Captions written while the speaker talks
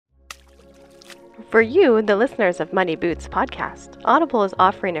For you, the listeners of Muddy Boots podcast, Audible is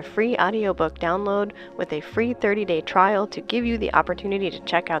offering a free audiobook download with a free 30-day trial to give you the opportunity to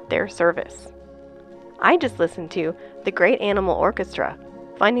check out their service. I just listened to The Great Animal Orchestra,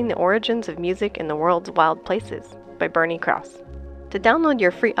 Finding the Origins of Music in the World's Wild Places by Bernie Krause. To download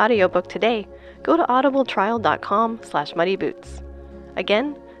your free audiobook today, go to audibletrial.com/muddyboots.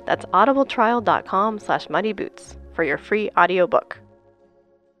 Again, that's audibletrial.com/muddyboots for your free audiobook.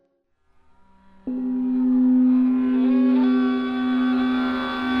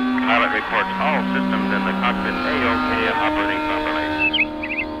 Pilot reports all systems in the cockpit A-OK and operating properly.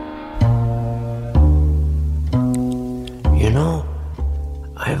 You know,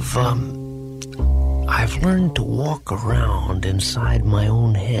 I've learned to walk around inside my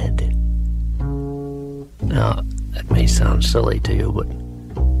own head. Now, that may sound silly to you, but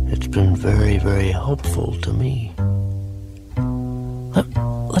it's been very, very helpful to me.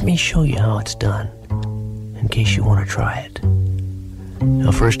 Let me show you how it's done, in case you want to try it.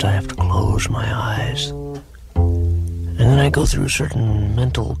 Now, first I have to close my eyes, and then I go through certain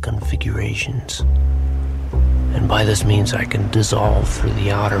mental configurations. And by this means I can dissolve through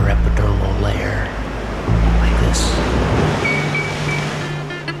the outer epidermal layer, like this.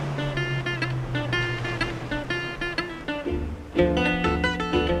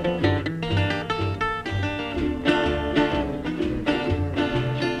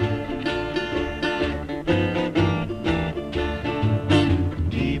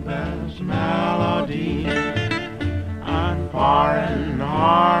 Deepest melody and foreign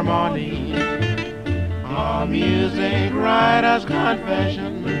harmony, a music writer's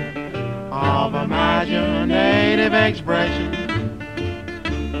confession of imaginative expression.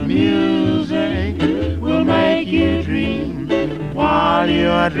 Music will make you dream while you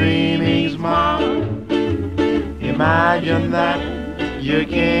are dreaming smile. Imagine that you're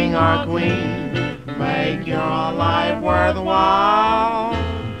king or queen, make your life worthwhile.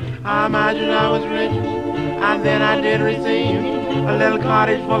 I imagine I was rich, and then I did receive a little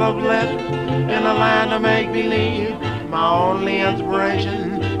cottage full of bliss in a land of make-believe. My only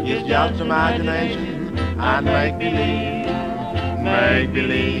inspiration is just imagination and make-believe,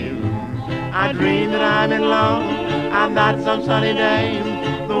 make-believe. I dream that I'm in love, and that some sunny day,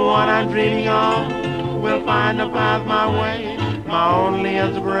 the one I'm dreaming of will find a path my way. My only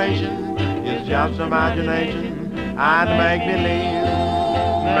inspiration is just imagination and make-believe,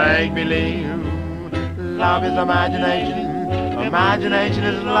 make-believe. Love is imagination, imagination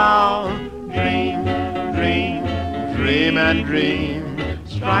is love. Dream, dream, dream and dream.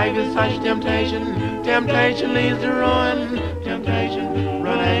 Strife is such temptation, temptation leads to ruin. Temptation,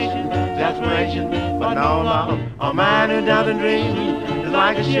 ruination, desperation, but no love. A man who doesn't dream is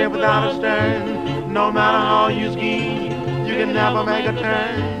like a ship without a stern. No matter how you scheme, you can never make a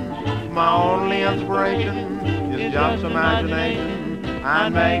turn. My only inspiration is just imagination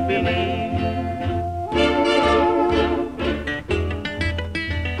and make-believe.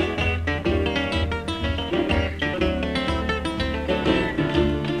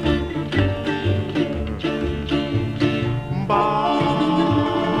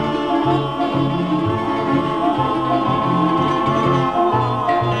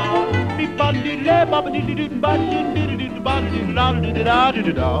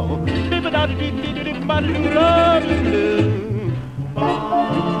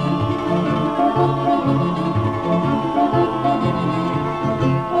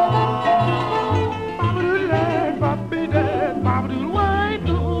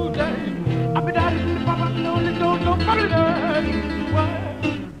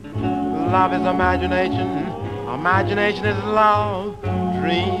 Love is imagination, imagination is love.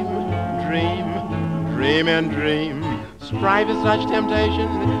 Dream, dream, dream and dream. Strife is such temptation,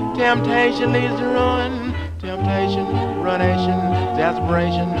 temptation leads to ruin. Temptation, ruination,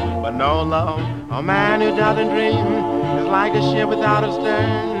 desperation, but no love. A man who doesn't dream is like a ship without a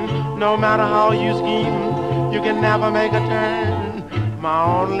stern. No matter how you scheme, you can never make a turn. My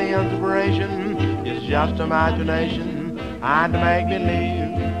only inspiration is just imagination and make-believe.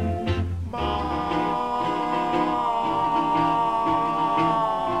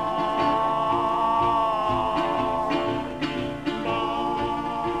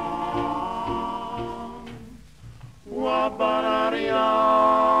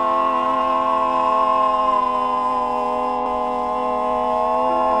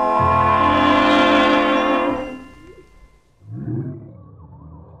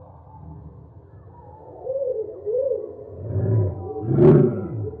 Mm-hmm.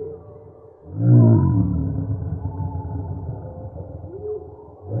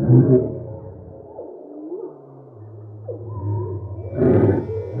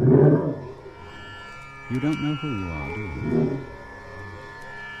 You don't know who you are, do you?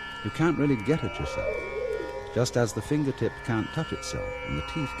 You can't really get at yourself, just as the fingertip can't touch itself and the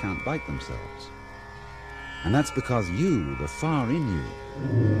teeth can't bite themselves. And that's because you, the far in you,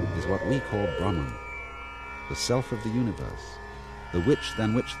 is what we call Brahman, the self of the universe, the witch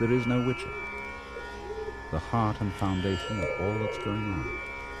than which there is no witcher, the heart and foundation of all that's going on.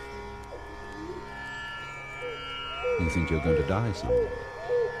 You think you're going to die someday?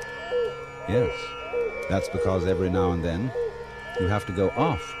 Yes, that's because every now and then you have to go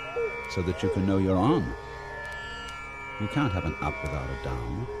off so that you can know you're on. You can't have an up without a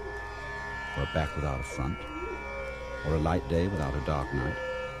down, or a back without a front, or a light day without a dark night.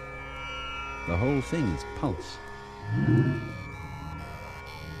 The whole thing is pulse.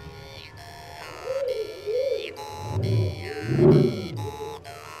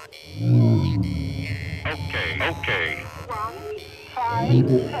 Okay. 1 5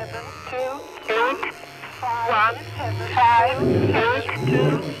 7 2 8 1 7 5 8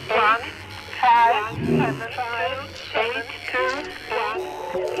 2 1 5 7 2 8 2 1 5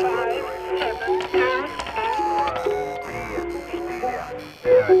 7 2.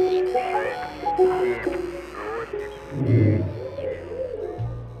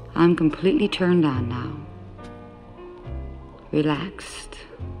 I'm completely turned on now. Relaxed.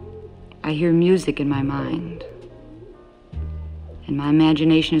 I hear music in my mind. And my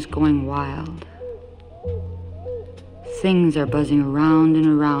imagination is going wild. Things are buzzing around and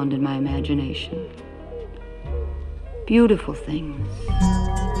around in my imagination. Beautiful things.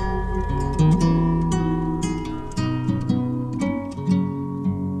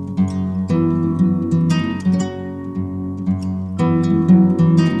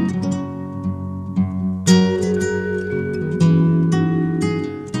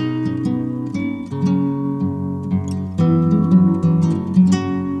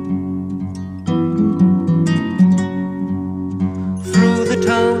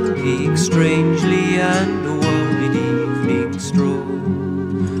 Strangely and a warm evening stroll,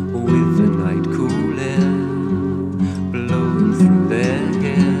 with the night cool air blowing through their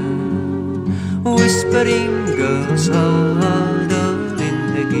hair, whispering girls huddled in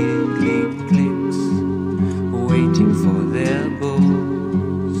their giggling cliques, waiting for their beaux.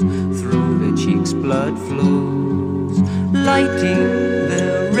 Through their cheeks blood flows, lighting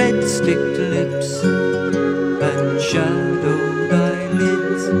their red-sticked lips and shadowed eyelids.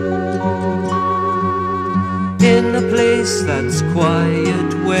 In a place that's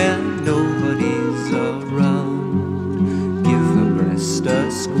quiet where nobody's around, give her breast a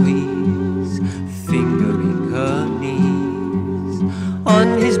squeeze, fingering her knees. On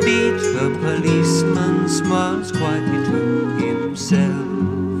his beat the policeman smiles quietly to himself,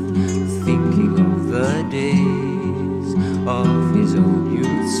 thinking of the days of his own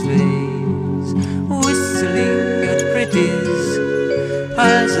youth's face, whistling at pretties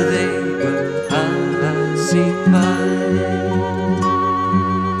as they go passing by.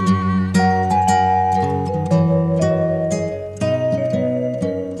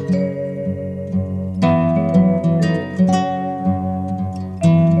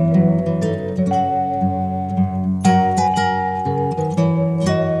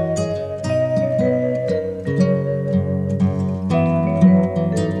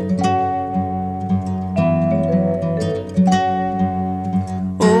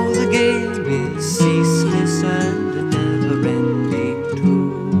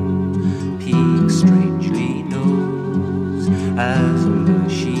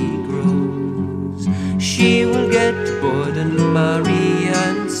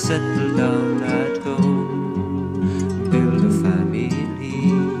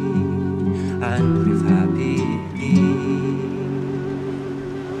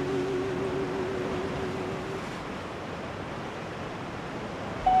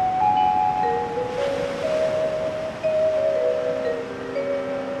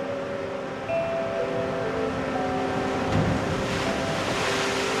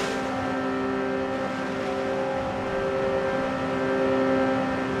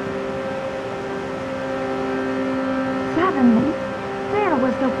 Suddenly, there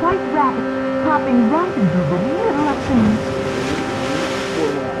was the white rabbit popping right into the middle of things.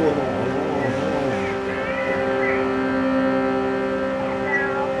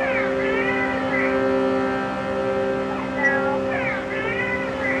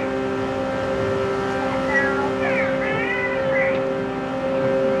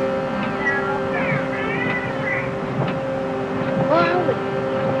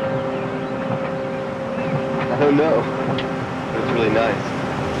 I don't know, but it's really nice.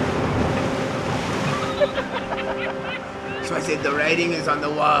 So I said the writing is on the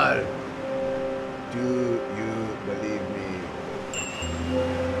wall. Do you believe me?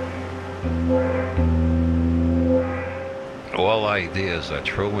 All ideas are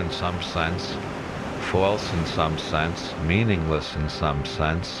true in some sense, false in some sense, meaningless in some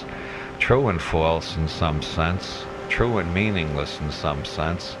sense, true and false in some sense, true and meaningless in some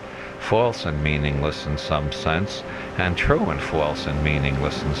sense, false and meaningless in some sense, and true and false and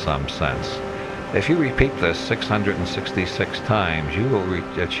meaningless in some sense. If you repeat this 666 times, you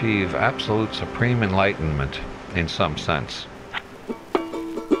will achieve absolute supreme enlightenment in some sense.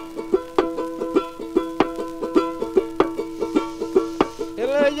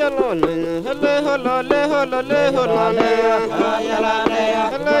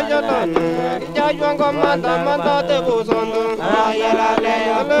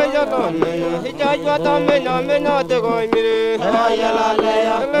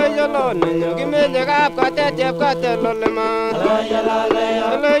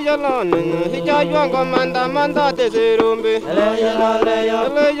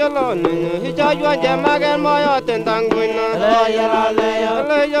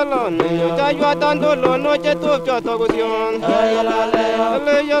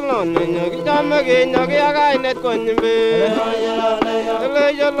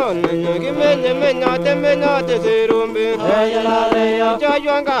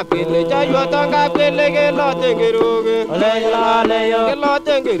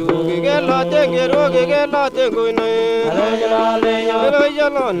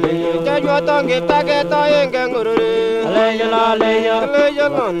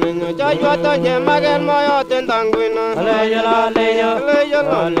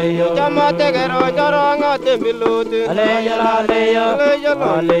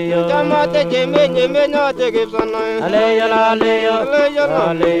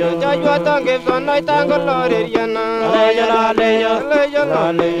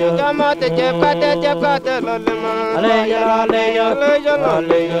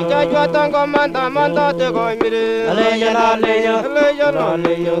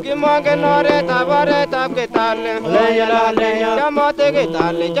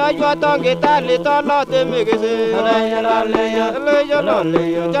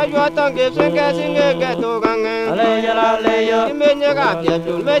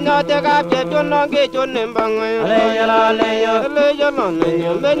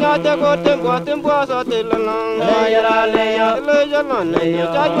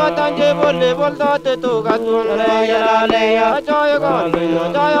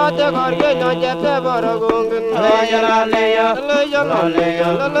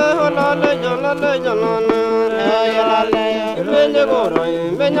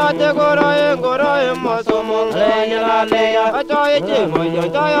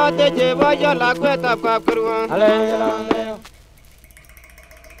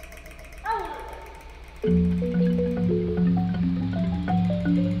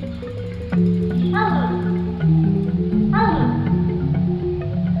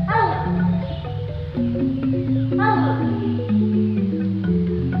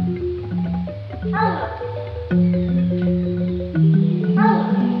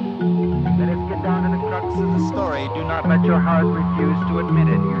 Let your heart refuse to admit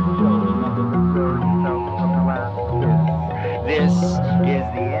it. Your children must have observed themselves from the last kiss. This is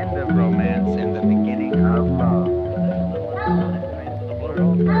the end of romance and the beginning of love. The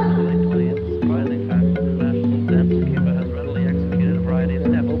world really surprising fact that the national dance keeper has readily executed a variety of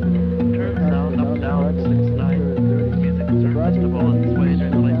steps. Turn sound, up, down, 6, 9. Music served first of all in this way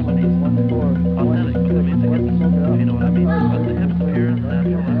during the late 20s. Authentic, but the music isn't. You know what I mean? But the hips appear in the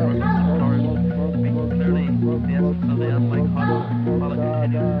natural network of stories. Clearly, the essence of the unlike hot while it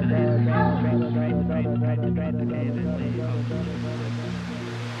continues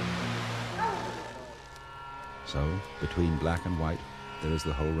So, between black and white, there is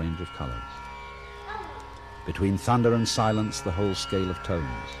the whole range of colors. Between thunder and silence, the whole scale of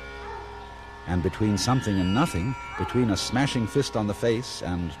tones. And between something and nothing, between a smashing fist on the face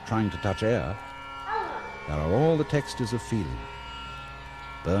and trying to touch air, there are all the textures of feeling.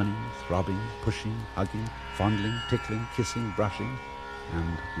 Burning, throbbing, pushing, hugging, fondling, tickling, kissing, brushing,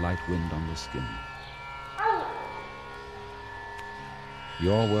 and light wind on the skin.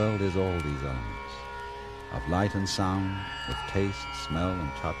 Your world is all these elements, of light and sound, of taste, smell,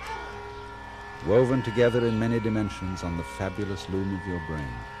 and touch, woven together in many dimensions on the fabulous loom of your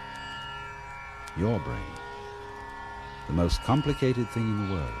brain. Your brain, the most complicated thing in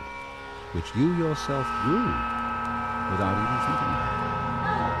the world, which you yourself grew without even thinking about it.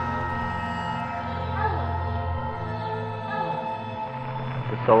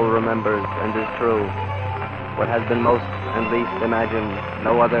 The soul remembers and is true. What has been most and least imagined,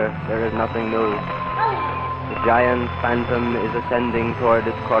 no other, there is nothing new. The giant phantom is ascending toward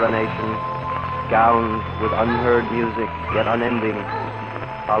its coronation, gowned with unheard music, yet unending.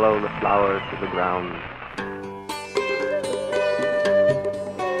 Follow the flower to the ground.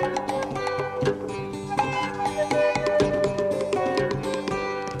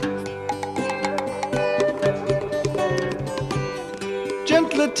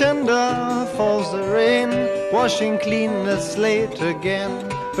 Gently tender falls the rain, washing clean the slate again.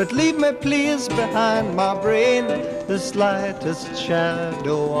 But leave me please behind my brain the slightest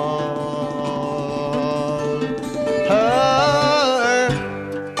shadow of her.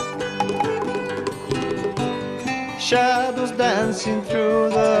 Shadows dancing through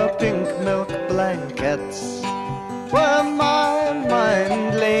the pink milk blankets, where my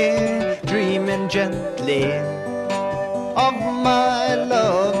mind lay, dreaming gently of my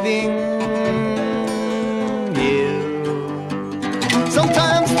loving you.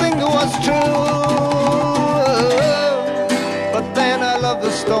 Sometimes think it was true, but then I love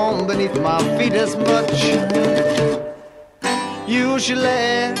the storm beneath my feet as much.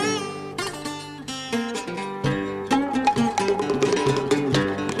 Usually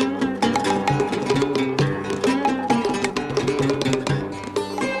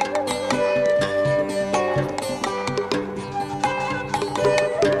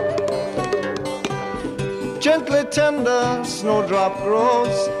gently tender snowdrop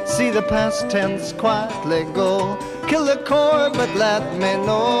grows, see the past tense quietly go. Kill the core but let me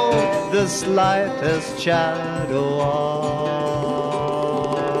know the slightest shadow of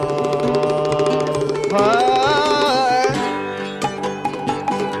her.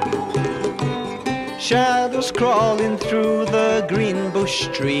 Shadows crawling through the green bush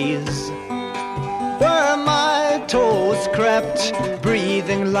trees, where my toes crept,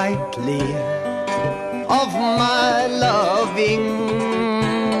 breathing lightly of my loving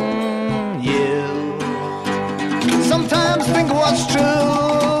you. Sometimes think what's true,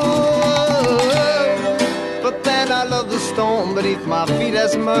 but then I love the storm beneath my feet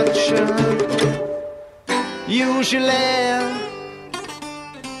as much. Usually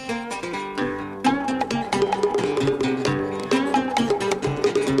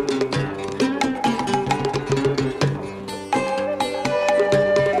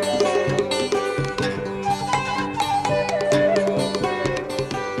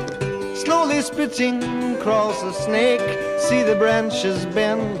spitting crawls a snake, see the branches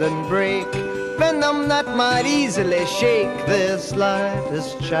bend and break, venom that might easily shake the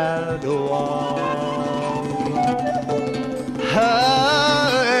slightest shadow of her.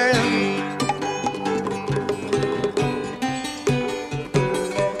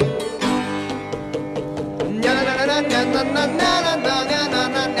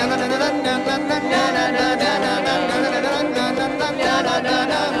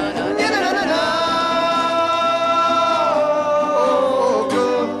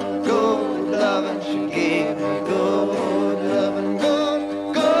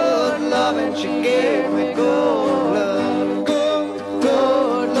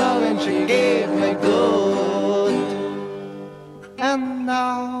 And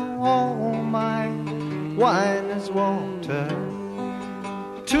now all my wine is water.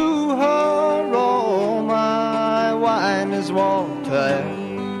 To her all my wine is water.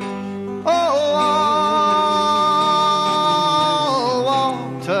 Oh, all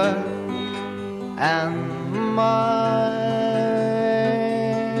water. And my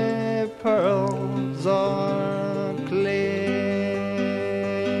pearls are clear.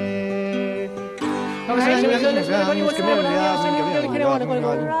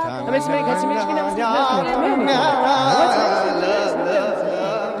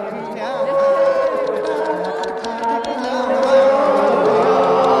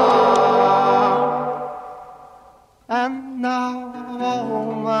 And now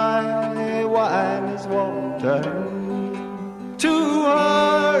all my wine is water. To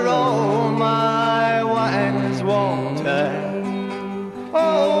her all my wine is water.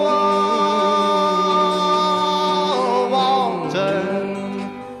 Oh, all water.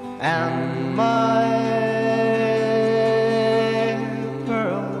 And my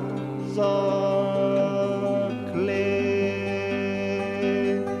pearls are clear.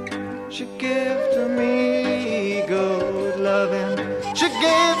 She gave to me good loving. She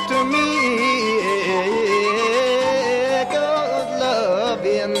gave to me good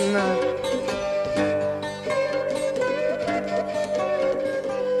loving.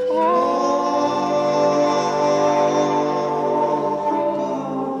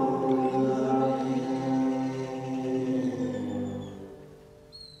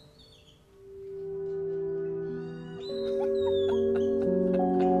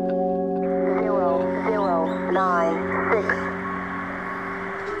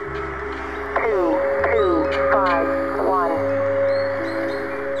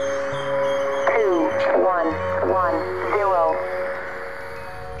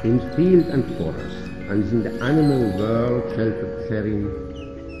 In field and forest, and in the animal world sheltered therein,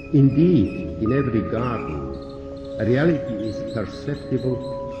 indeed, in every garden, a reality is perceptible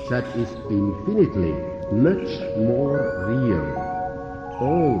that is infinitely much more real,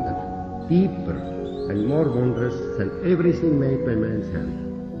 older, deeper, and more wondrous than everything made by man's hand.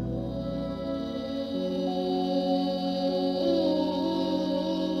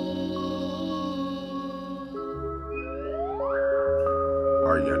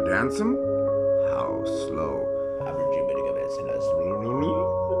 Are you dancing? How slow.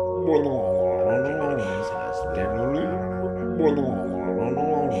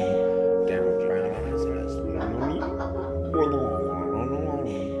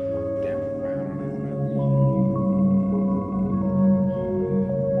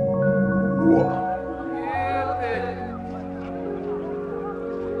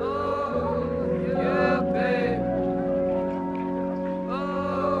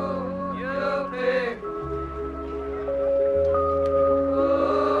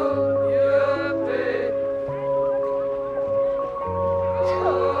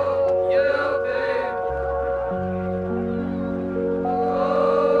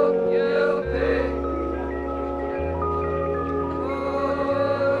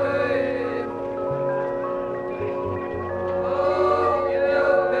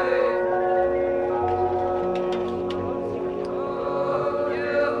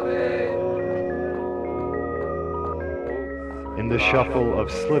 In the shuffle of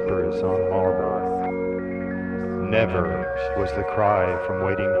slippers on marble, never was the cry from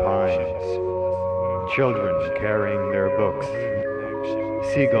waiting pines, children carrying their books,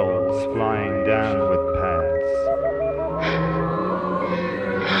 seagulls flying down with pads.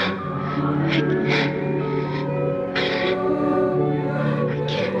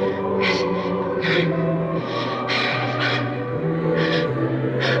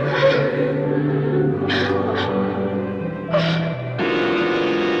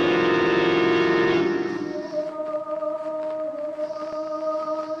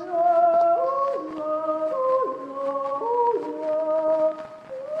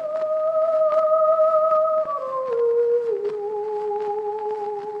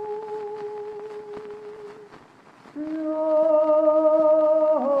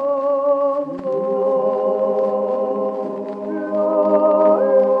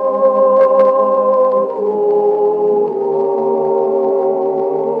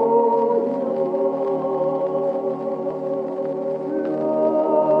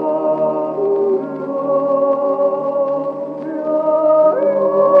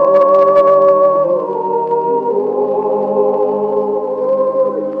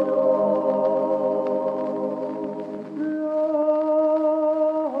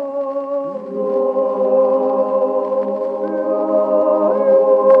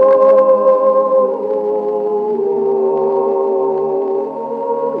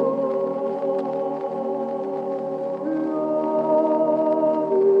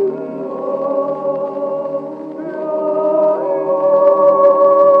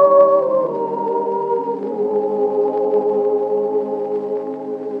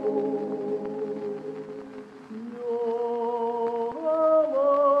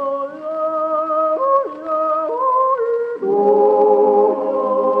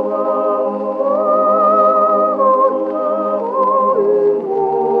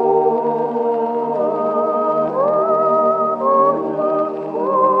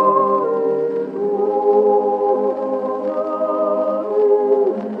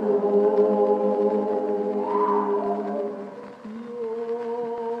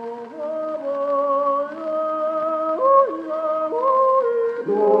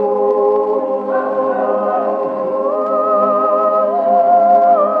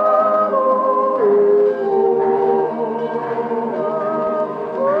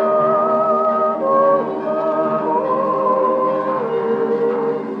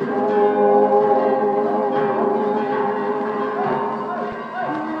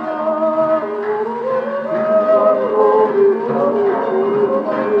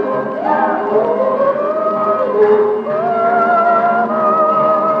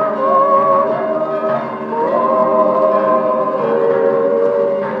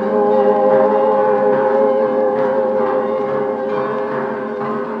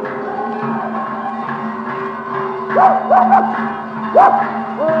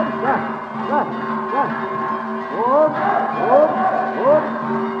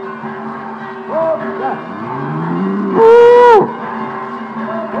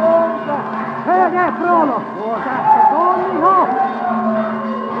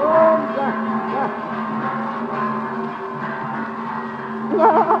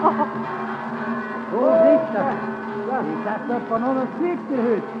 Richter, ich sag das von uns nicht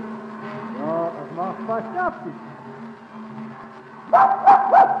gehört. Ja, das macht verstopft.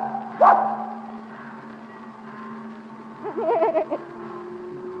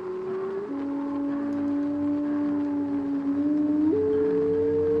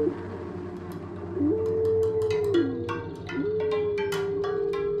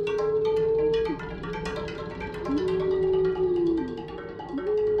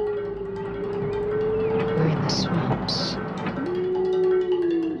 We're in the swamps.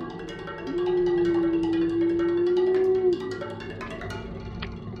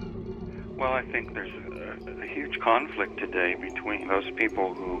 Well, I think there's a huge conflict today between those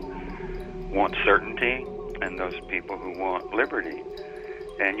people who want certainty and those people who want liberty.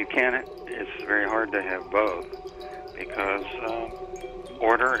 And you can't, it's very hard to have both because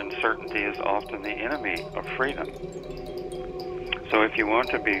order and certainty is often the enemy of freedom. So if you want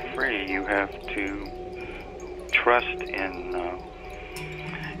to be free, you have to trust in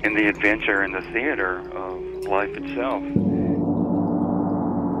the adventure and the theater of life itself.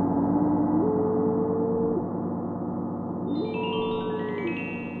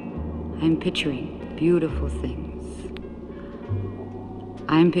 I'm picturing beautiful things.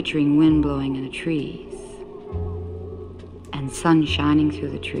 I'm picturing wind blowing in the trees and sun shining through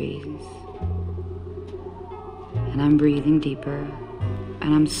the trees. And I'm breathing deeper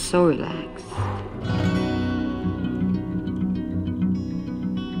and I'm so relaxed.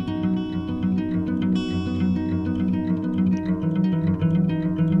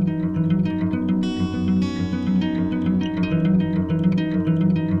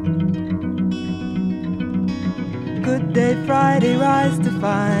 Good day, Friday, rise to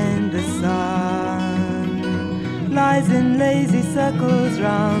find the sun. Lies in lazy circles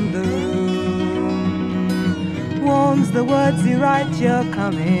round the room. Warms the words you write, you're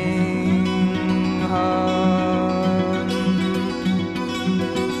coming home.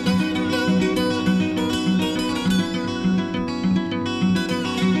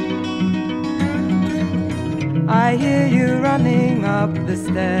 I hear you running up the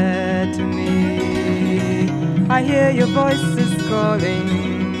stair to me. I hear your voices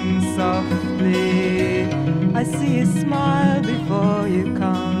calling softly. I see you smile before you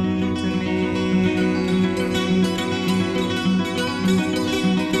come to me.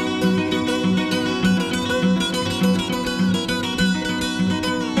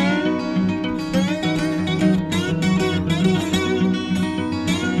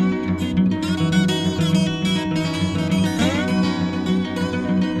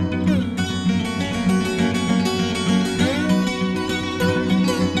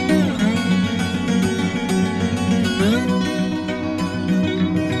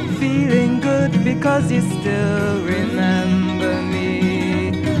 Because you still remember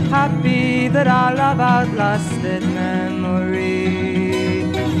me. Happy that our love outlasted memory.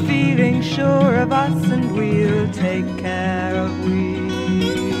 Feeling sure of us and we'll take care of we.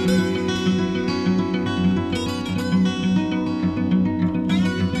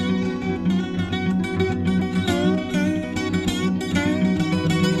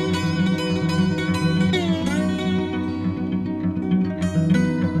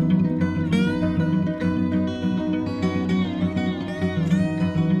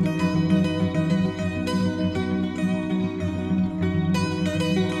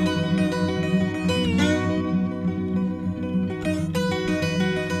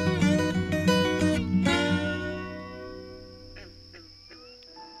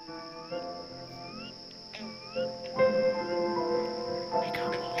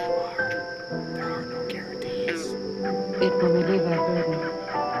 It will relieve our burden.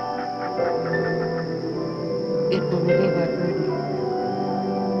 It will relieve our burden.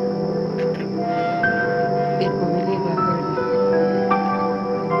 It will relieve our burden.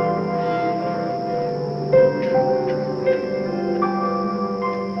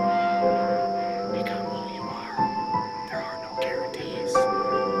 Become who you are. There are no guarantees.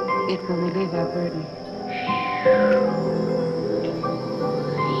 It will relieve our burden.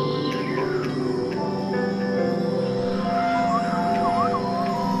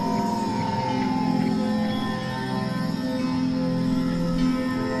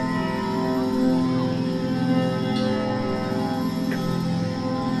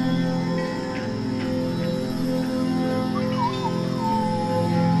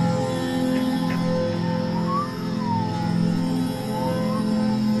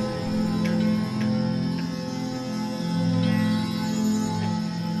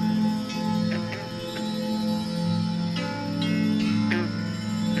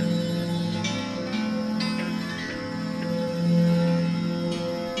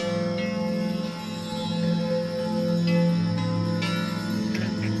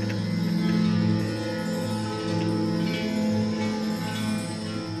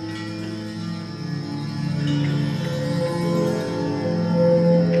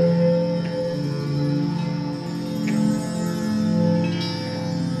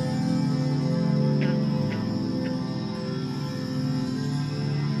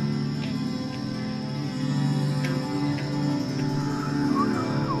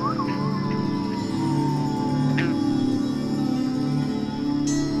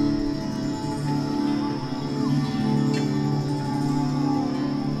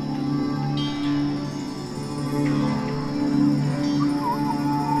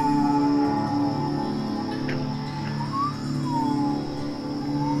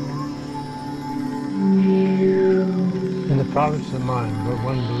 province of the mind, what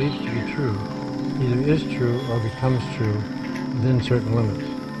one believes to be true, either is true or becomes true within certain limits.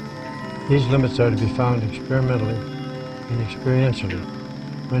 These limits are to be found experimentally and experientially.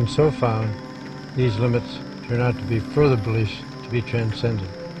 When so found, these limits turn out to be further beliefs to be transcended.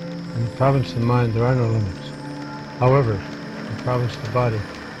 In the province of the mind, there are no limits. However, in the province of the body,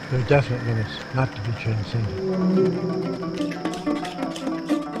 there are definite limits not to be transcended.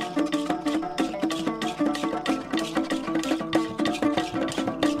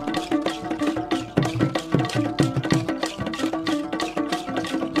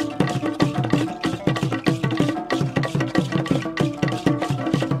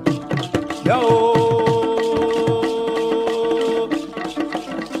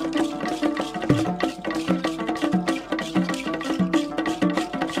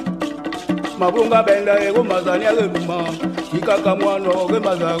 Mabunga benda ego mazani age duma ikaka mwano ge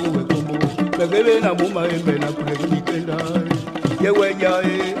mazagu ge kumbu begebe na muma embe na kule kikenda yewe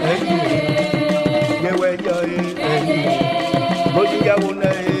jae yewe jae boji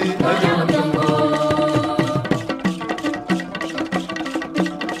jabuna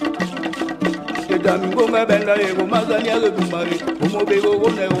Damingonga benda ego mazani age duma umobego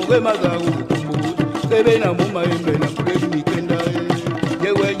gone ge mazagu ge kumbu bebe na muma embe na kule kikenda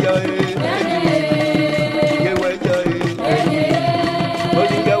yewe jae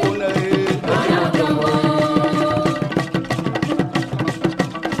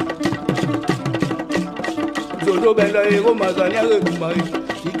Benda ego mazani age dumai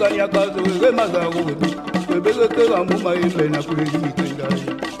ikanya kazo ege mazago bebe ke gamu mai bena kule mikenda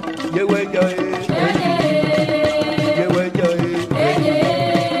yewe jae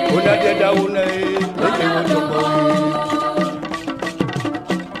ona de dauna ege wotobo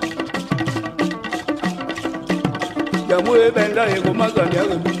jamu benda ego mazani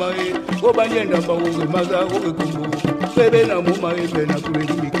age dumai go banyenda bawo ege mazago ege kumbu bebe na mu mai bena kule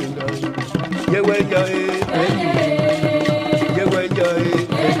mikenda yewe jae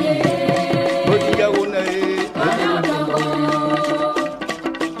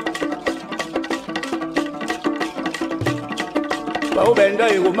Benda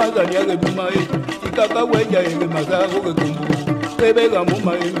ego mazani age dumai ikaka weja ege mazago ge kumbu bebe ga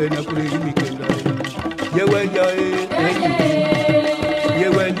muma embe na kule mikenda yewe jae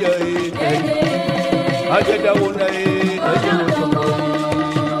aje dauna aje wotobo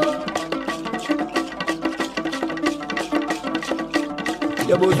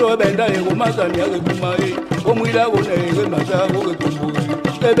yabo so benda ego mazani age dumai omwila wona ege mazago ge kumbu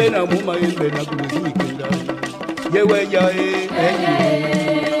bebe na muma embe na kule mikenda yewe jae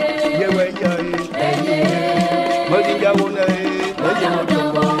Mazinga wona aje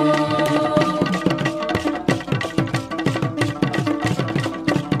wotobo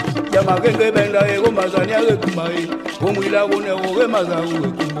Yamagenge benda ego mazani age kumai omwila wona oge mazago ge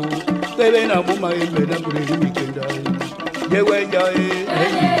kumbu bebe na muma embe na kule mikenda yewe jae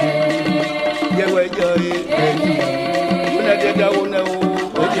wona de da wona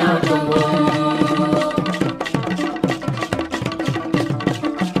aje wotobo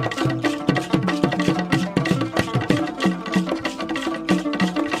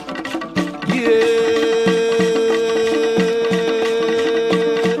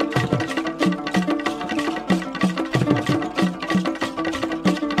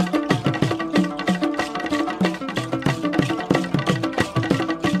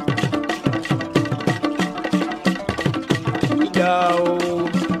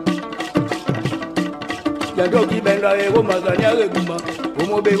ego mazani age duma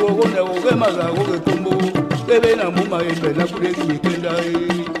omobego gone oge mazago ge kumbu bebe na muma embe na kule mikenda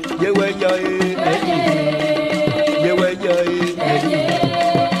yewe jae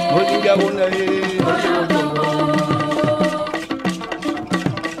mozinga wona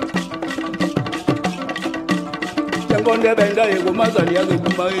Jangonde benda ego mazani age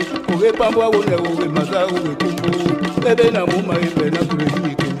duma oge pambwa wona oge mazago ge kumbu bebe na muma embe na kule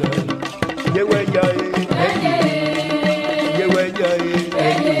mikenda yewe jae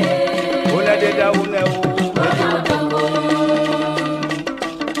ona de da una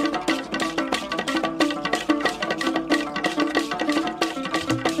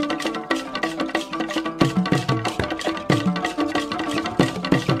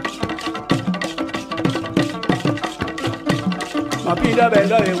Mapinda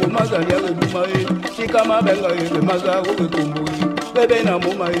benda ego mazani age dumai sikama benga ego mazago ge kumbu bebe na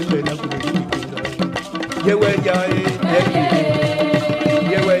muma embe na kule mikenda yewe jae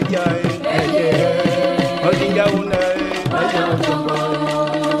Mazinga wona aje wotobo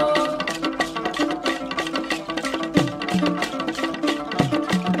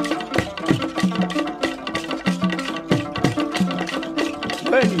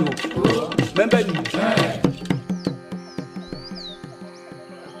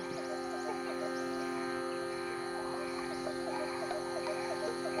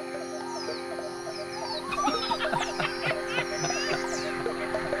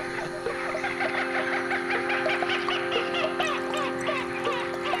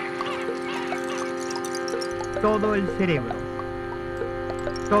todo el cerebro,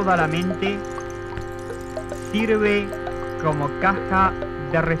 toda la mente sirve como caja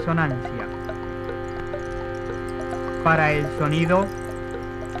de resonancia para el sonido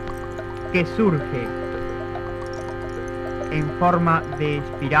que surge en forma de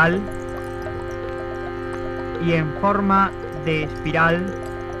espiral y en forma de espiral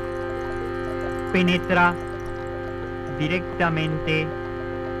penetra directamente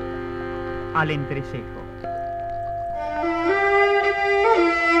al entrecejo.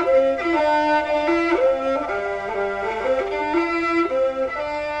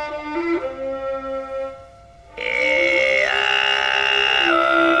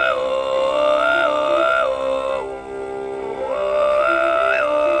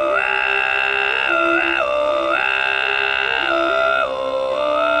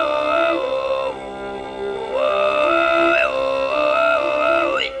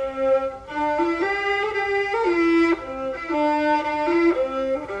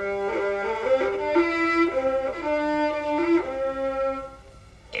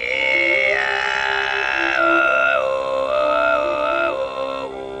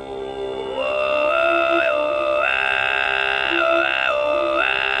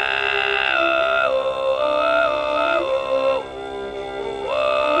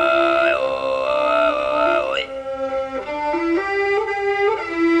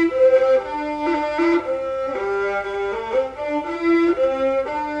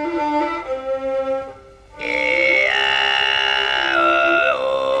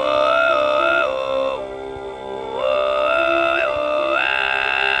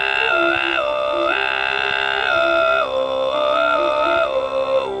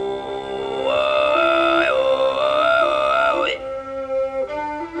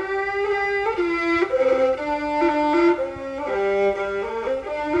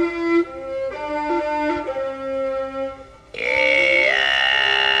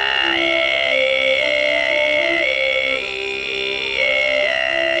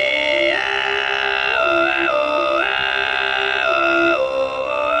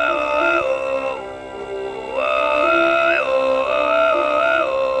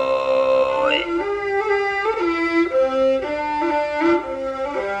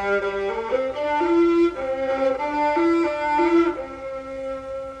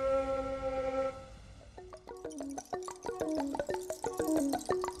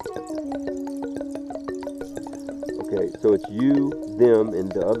 So it's you, them,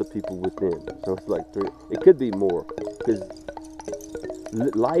 and the other people within. So it's like three. It could be more, because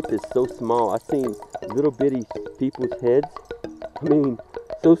life is so small. I've seen little bitty people's heads. I mean,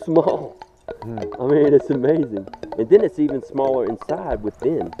 so small. I mean, it's amazing. And then it's even smaller inside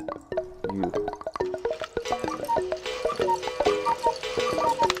within you.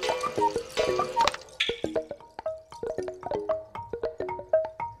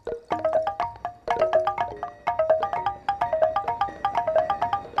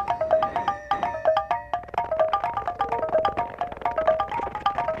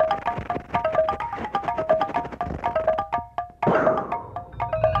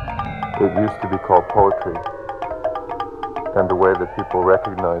 It used to be called poetry, and the way that people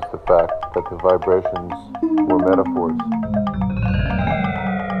recognized the fact that the vibrations were metaphors.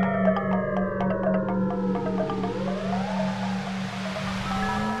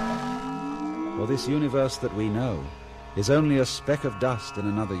 For this universe that we know is only a speck of dust in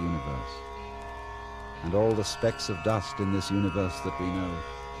another universe, and all the specks of dust in this universe that we know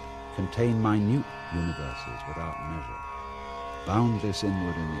contain minute universes without measure, boundless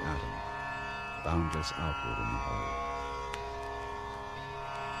inward in the atom, boundless outward in the whole.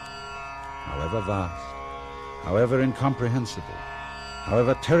 However vast, however incomprehensible,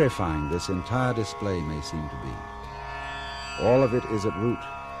 however terrifying this entire display may seem to be, all of it is at root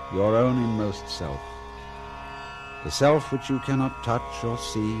your own inmost self, the self which you cannot touch or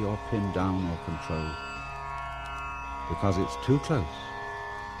see or pin down or control, because it's too close,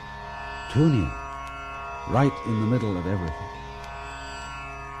 too near, right in the middle of everything.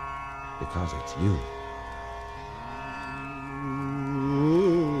 Because it's you.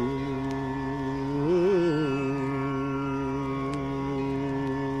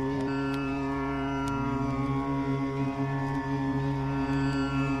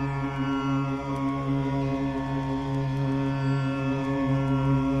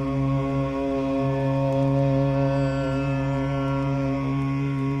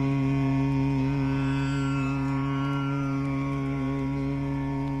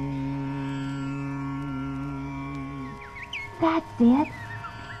 That's it.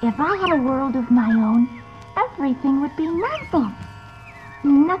 If I had a world of my own, everything would be nonsense.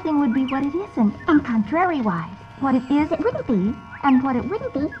 nothing would be what it isn't. And contrariwise, what it is, it wouldn't be. And what it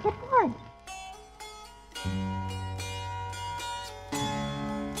wouldn't be, it would.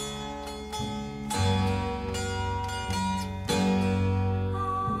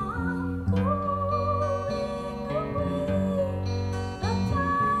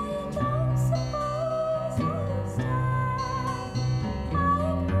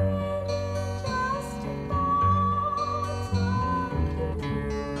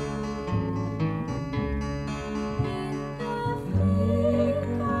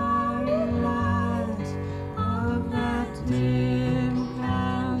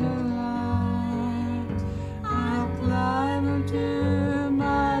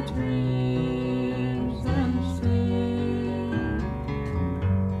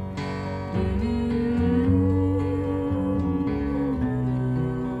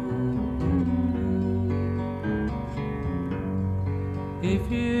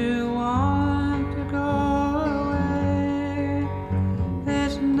 If you want to go away,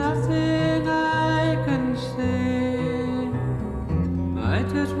 there's nothing I can say.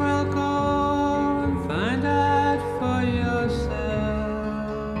 Might as well go and find out for yourself.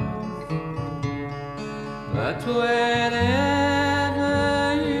 But wherever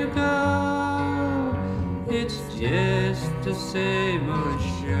you go, it's just the same old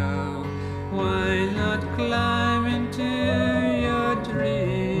show. Why not climb into your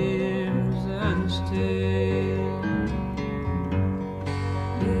dreams and stay?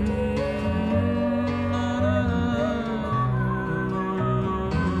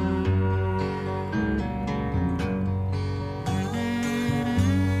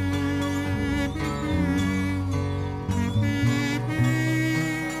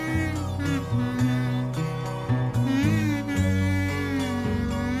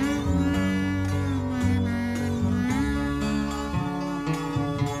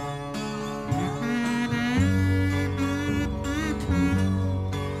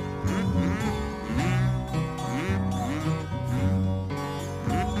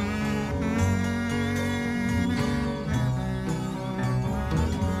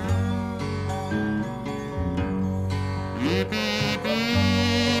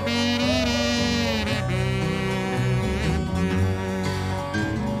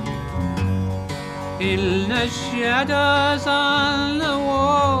 In the shadows on the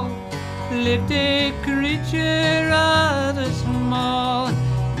wall lived a creature rather small.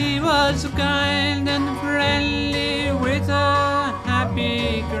 He was kind and friendly with a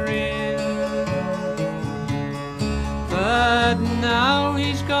happy grin. But now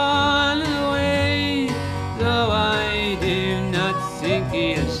he's gone away, though I do not think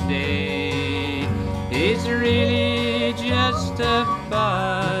he'll stay. He's really just a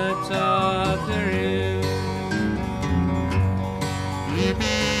part of the room.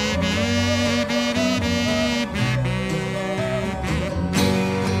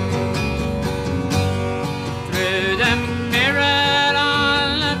 Through the mirror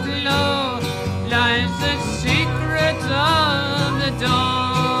on the floor lies the secret of the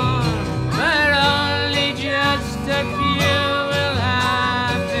dawn, where only just a few will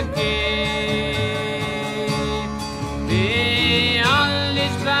have to gain. Beyond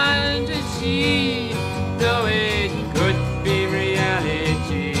this fantasy, though it could be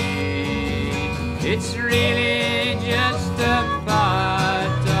reality, it's really just a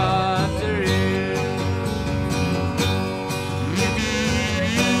part of the room.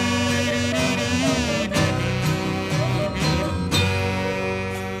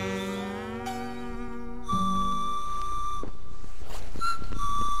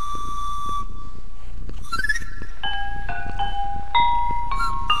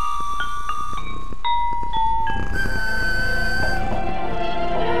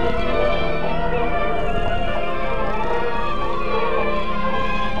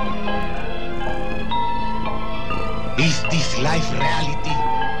 Is this life reality?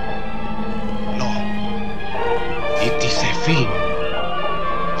 No. It is a film.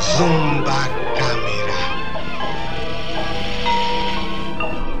 Zumba camera.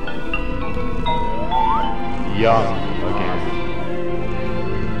 Young again.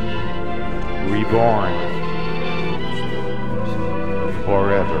 Reborn.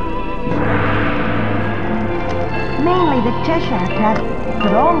 Forever. Mainly the Cheshire Cat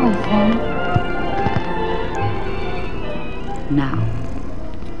could only sing. Now,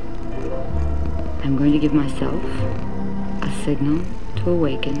 I'm going to give myself a signal to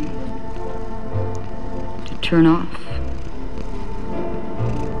awaken, to turn off.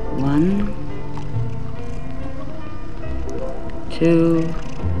 1, 2.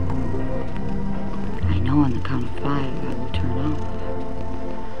 I know on the count of 5 I will turn off.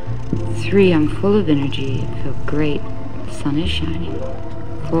 3, I'm full of energy. I feel great. The sun is shining.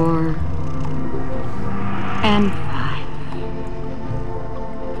 4 and 5.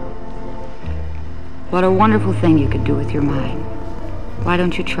 What a wonderful thing you could do with your mind. Why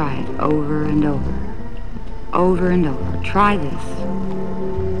don't you try it over and over? Over and over. Try this.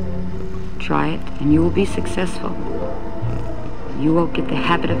 Try it and you will be successful. You will get the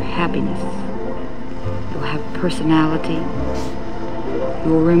habit of happiness. You'll have personality.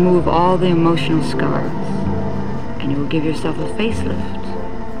 You will remove all the emotional scars. And you will give yourself a facelift.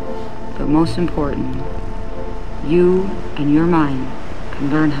 But most important, you and your mind can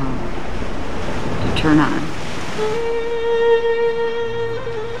learn how to turn on.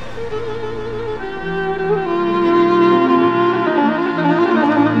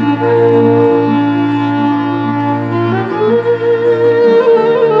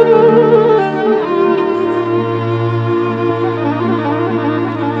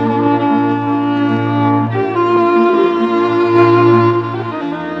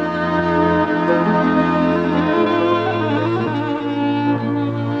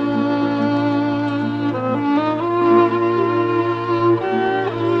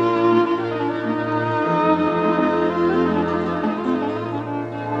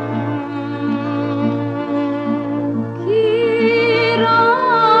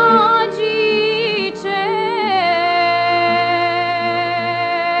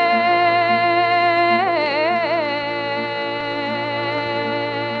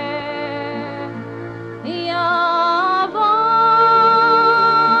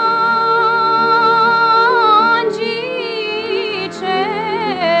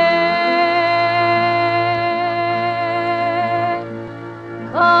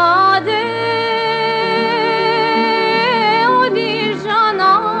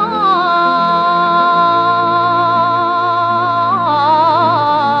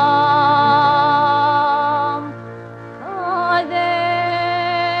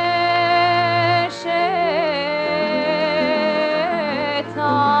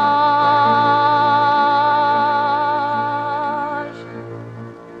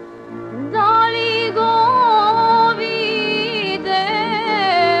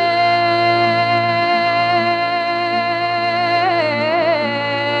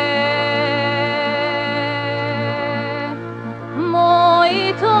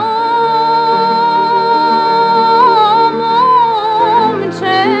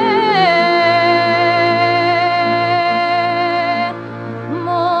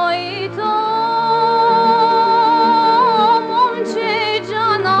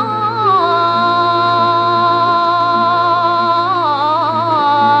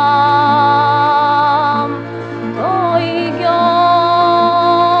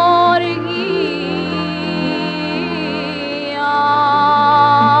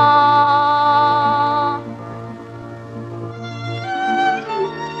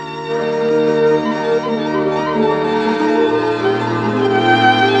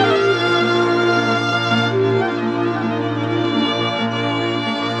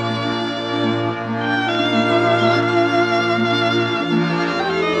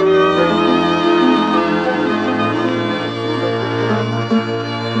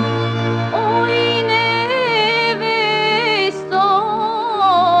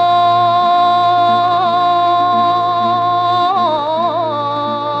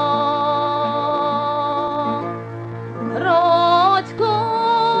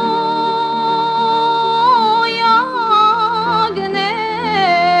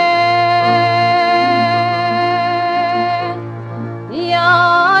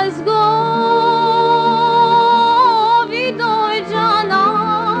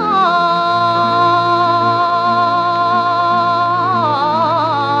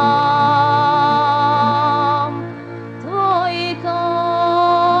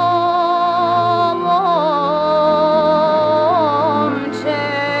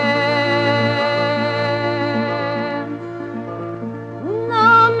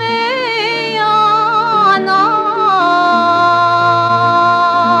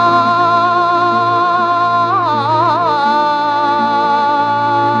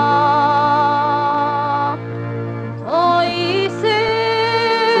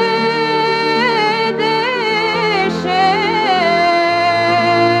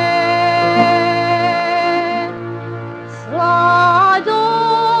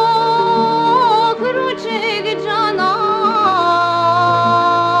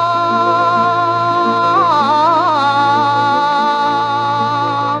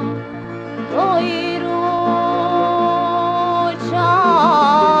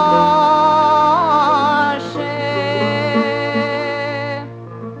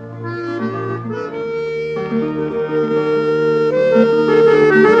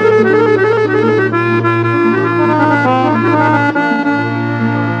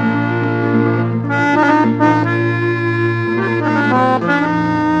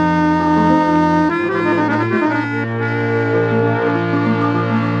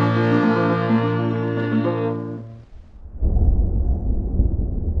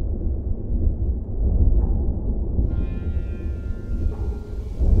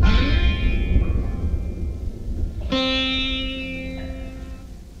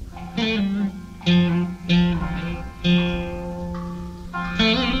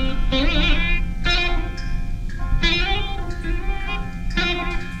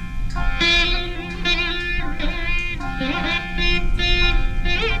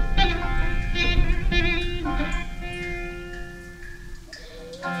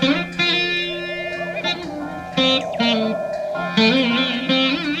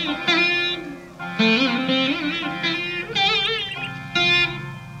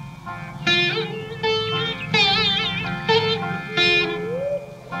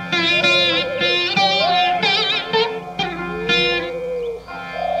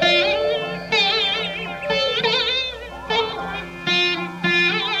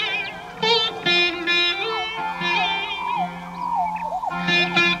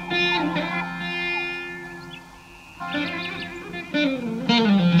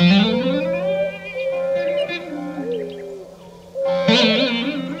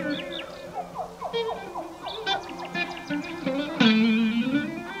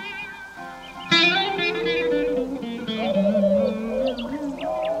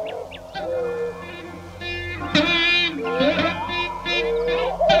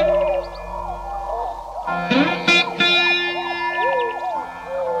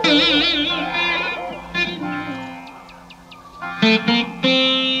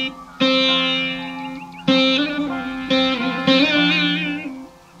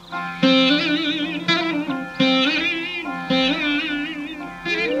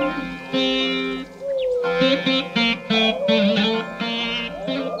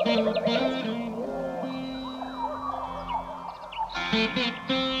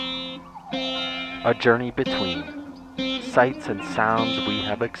 A journey between sights and sounds we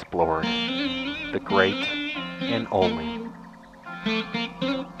have explored, the great and only.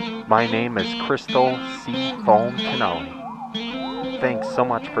 My name is Crystal C. Foam Tenali. Thanks so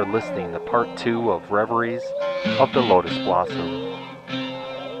much for listening to part 2 of Reveries of the Lotus Blossom.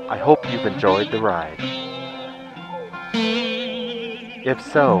 I hope you've enjoyed the ride. If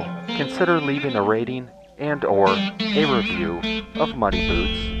so, consider leaving a rating and or a review of Muddy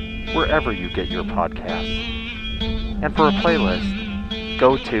Boots wherever you get your podcasts. And for a playlist,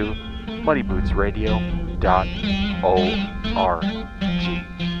 go to muddybootsradio.org.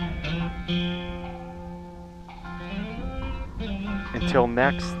 Until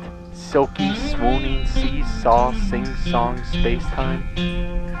next silky, swooning, seesaw, sing-song space-time,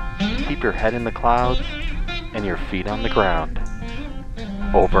 keep your head in the clouds and your feet on the ground.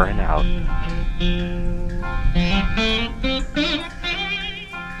 Over and out.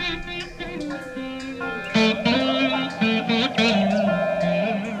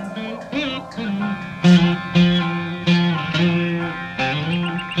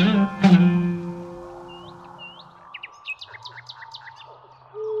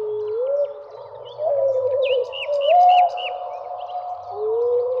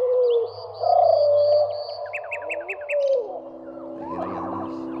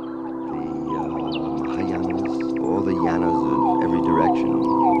 All the yanas of every direction,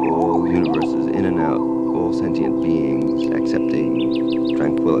 all universes in and out, all sentient beings.